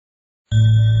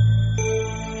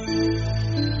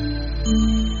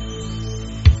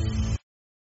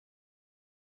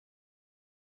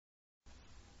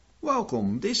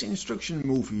Welcome! This instruction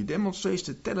movie demonstrates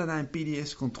the Teledyne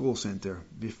PDS control center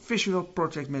with visual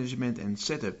project management and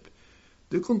setup.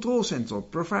 The control center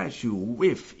provides you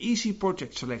with easy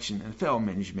project selection and file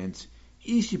management,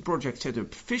 easy project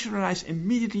setup visualized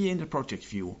immediately in the project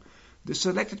view. The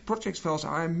selected project files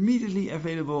are immediately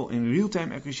available in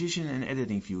real-time acquisition and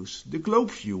editing views. The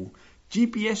globe view,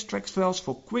 GPS tracks files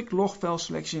for quick log file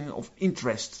selection of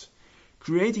interest.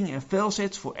 Creating a file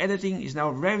set for editing is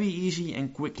now very easy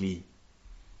and quickly.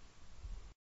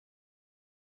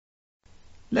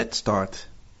 Let's start.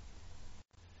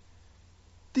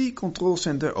 The control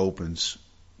center opens.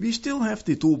 We still have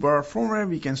the toolbar from where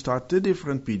we can start the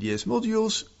different PDS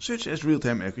modules, such as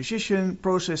real-time acquisition,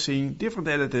 processing, different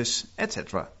editors,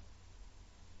 etc.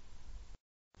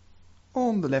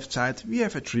 On the left side we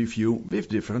have a tree view with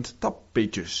different tab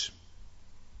pages.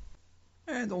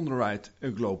 And on the right a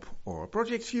globe or a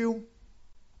project view.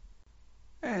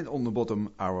 And on the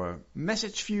bottom our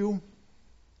message view.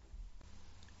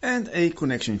 And a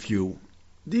connection view.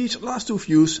 These last two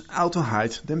views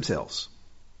auto-hide themselves.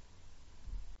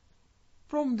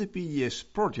 From the PDS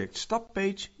Projects tab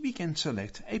page we can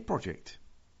select a project.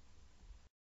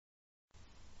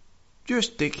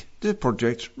 Just tick the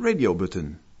Project Radio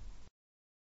button.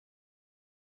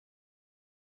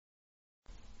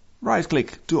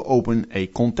 Right-click to open a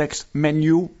context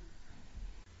menu.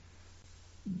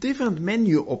 Different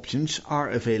menu options are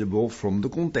available from the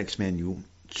context menu,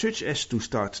 such as to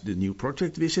start the new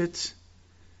project visit,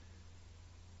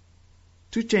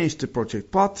 to change the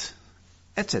project path,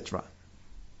 etc.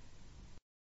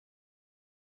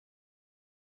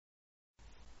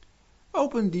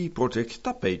 Open the Project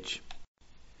tab page.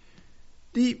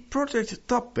 The Project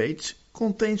tab page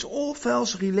contains all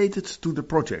files related to the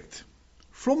project.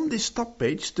 From this tab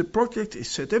page, the project is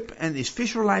set up and is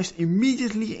visualized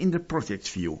immediately in the project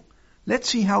view. Let's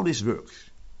see how this works.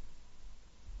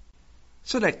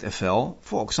 Select a file,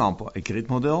 for example a grid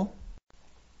model,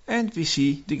 and we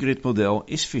see the grid model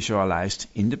is visualized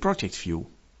in the project view.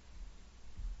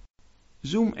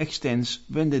 Zoom extends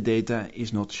when the data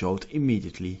is not showed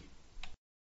immediately.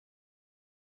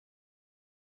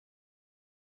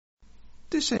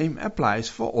 The same applies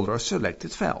for other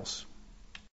selected files.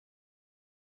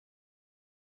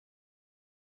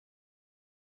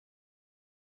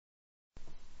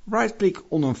 Right-click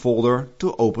on a folder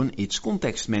to open its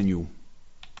context menu.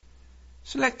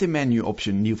 Select the menu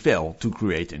option New File to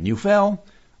create a new file,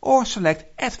 or select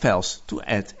Add Files to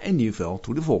add a new file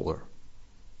to the folder.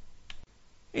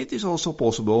 It is also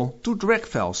possible to drag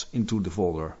files into the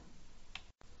folder.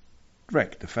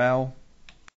 Drag the file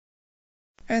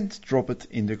and drop it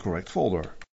in the correct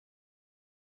folder.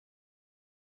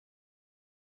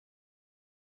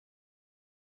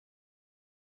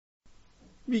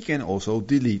 We can also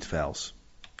delete files.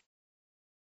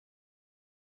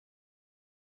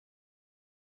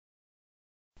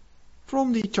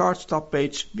 From the Charts tab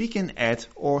page we can add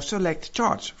or select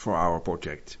charts for our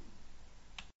project.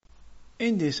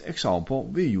 In this example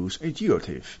we use a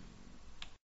geotiff.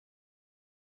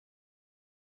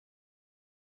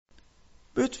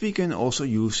 But we can also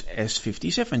use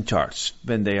S57 charts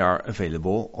when they are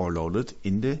available or loaded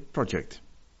in the project.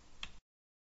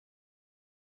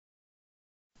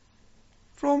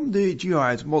 From the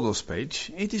Geoid Models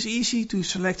page, it is easy to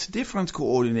select different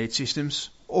coordinate systems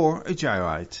or a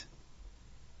gyroid.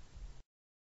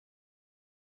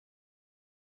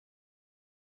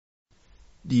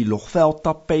 The Log File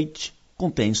tab page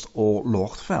contains all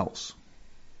logged files.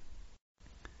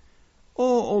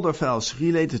 All other files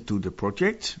related to the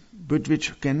project, but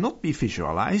which cannot be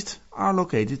visualized, are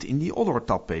located in the Other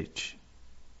tab page.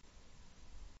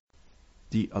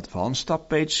 The Advanced tab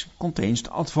page contains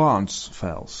the advanced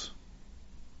files.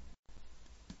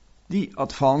 The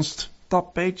Advanced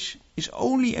tab page is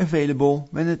only available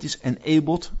when it is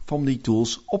enabled from the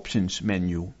Tools Options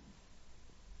menu.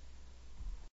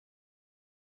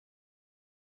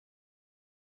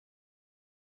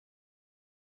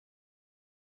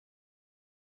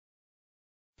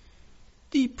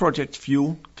 The project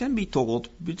view can be toggled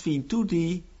between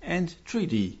 2D and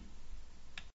 3D.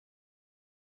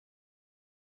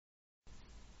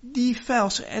 The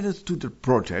files added to the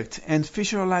project and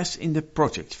visualized in the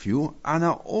project view are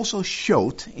now also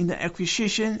showed in the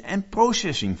acquisition and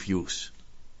processing views.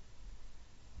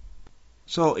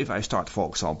 So if I start, for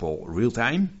example,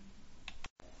 real-time,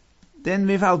 then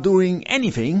without doing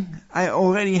anything, I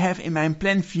already have in my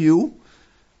plan view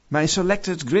my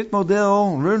selected grid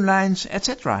model, run lines,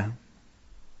 etc.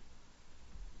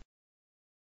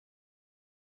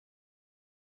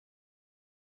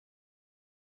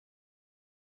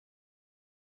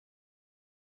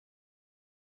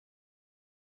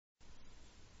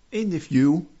 In the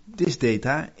view, this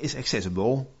data is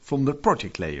accessible from the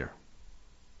project layer.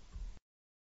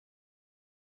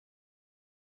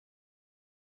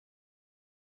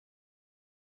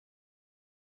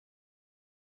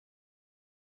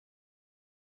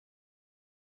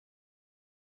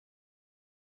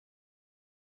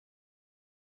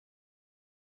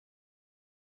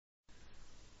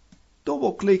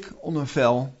 Double-click on a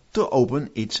file to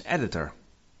open its editor.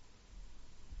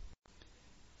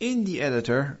 In the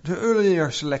editor, the earlier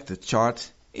selected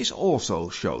chart is also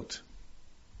showed.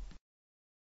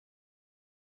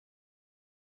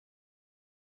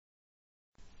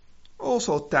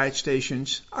 Also tide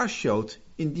stations are showed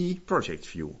in the project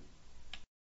view.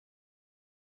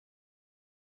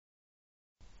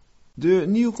 The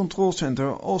new control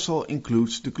center also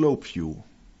includes the globe view.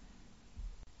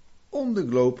 On the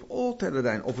globe, all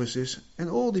Teledyne offices and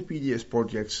all the PDS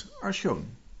projects are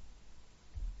shown.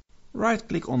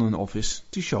 Right-click on an office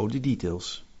to show the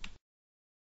details.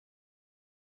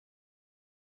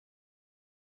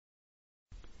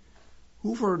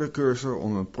 Hover the cursor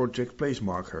on a project place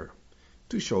marker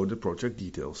to show the project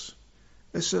details.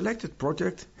 A selected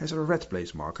project has a red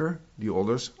place marker, the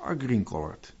others are green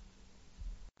colored.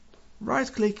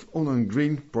 Right-click on a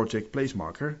green project place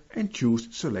marker and choose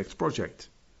Select Project.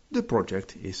 The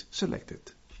project is selected.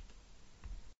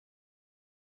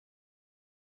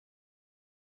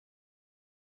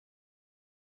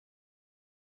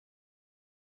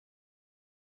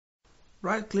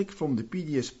 Right-click from the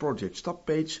PDS project stop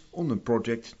page on a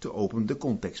project to open the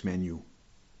context menu.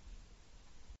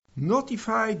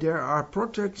 Notify there are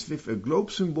projects with a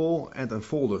globe symbol and a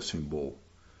folder symbol.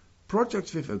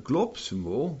 Projects with a globe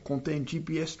symbol contain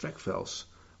GPS track files,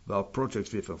 while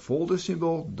projects with a folder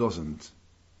symbol doesn't.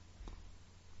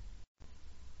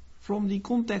 From the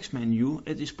context menu,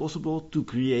 it is possible to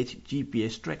create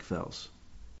GPS track files,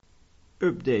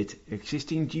 update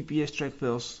existing GPS track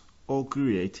files, or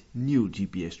create new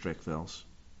GPS track files.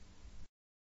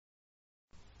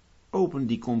 Open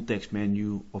the context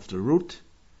menu of the root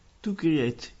to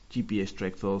create GPS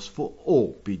track files for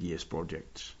all PDS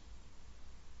projects.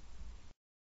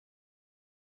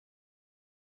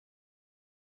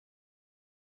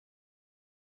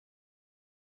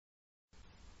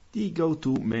 The Go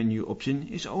To menu option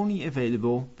is only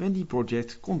available when the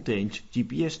project contains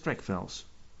GPS track files.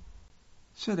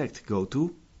 Select Go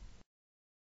To.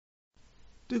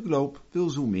 The globe will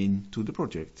zoom in to the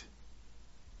project.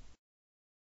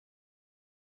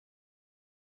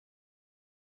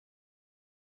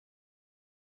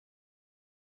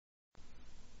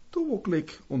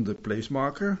 Double-click on the place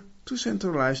marker to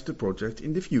centralize the project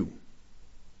in the view.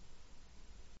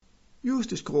 Use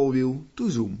the scroll wheel to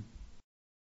zoom.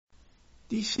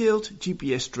 The sealed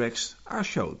GPS tracks are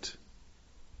showed.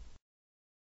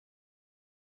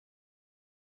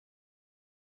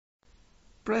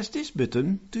 Press this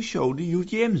button to show the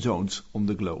UTM zones on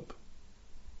the globe.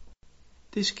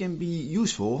 This can be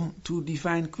useful to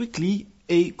define quickly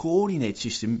a coordinate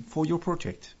system for your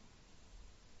project.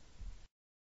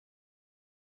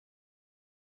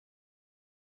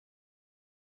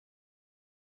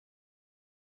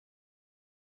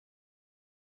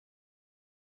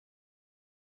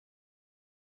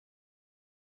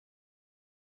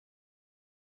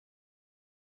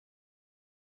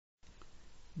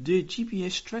 The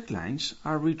GPS track lines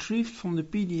are retrieved from the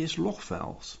PDS log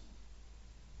files.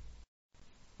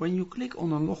 When you click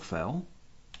on a log file,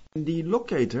 the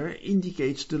locator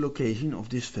indicates the location of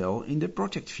this file in the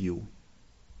project view.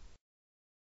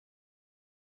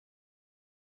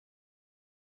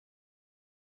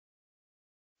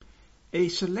 A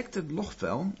selected log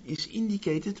file is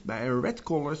indicated by a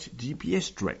red-colored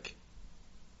GPS track.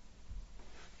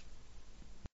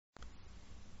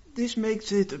 This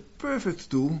makes it a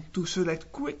perfect tool to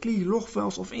select quickly log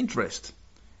files of interest.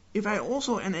 If I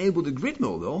also enable the grid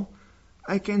model,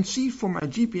 I can see from my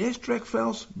GPS track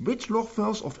files which log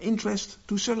files of interest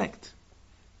to select.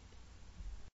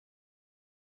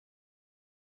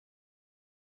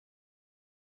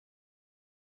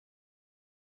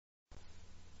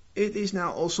 It is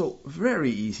now also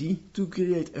very easy to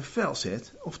create a file set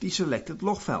of the selected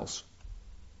log files.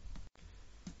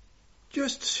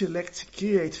 Just select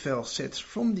Create File Sets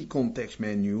from the context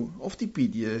menu of the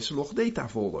PDS log data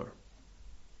folder.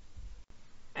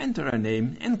 Enter a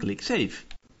name and click Save.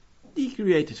 The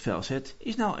created file set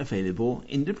is now available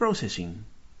in the processing.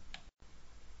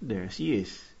 There she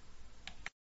is.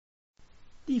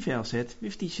 The file set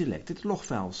with the selected log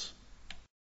files.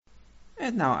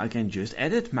 And now I can just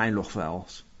edit my log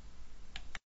files.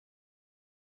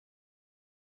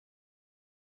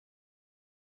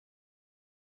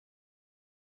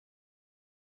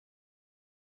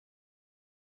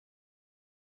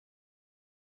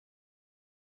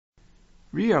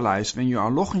 realize when you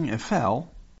are logging a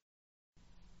file,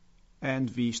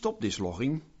 and we stop this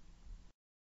logging,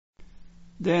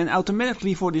 then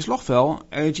automatically for this log file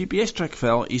a GPS track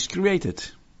file is created.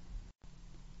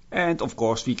 And of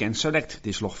course we can select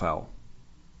this log file.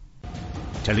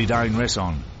 Teledyne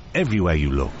Reson, everywhere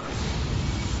you look.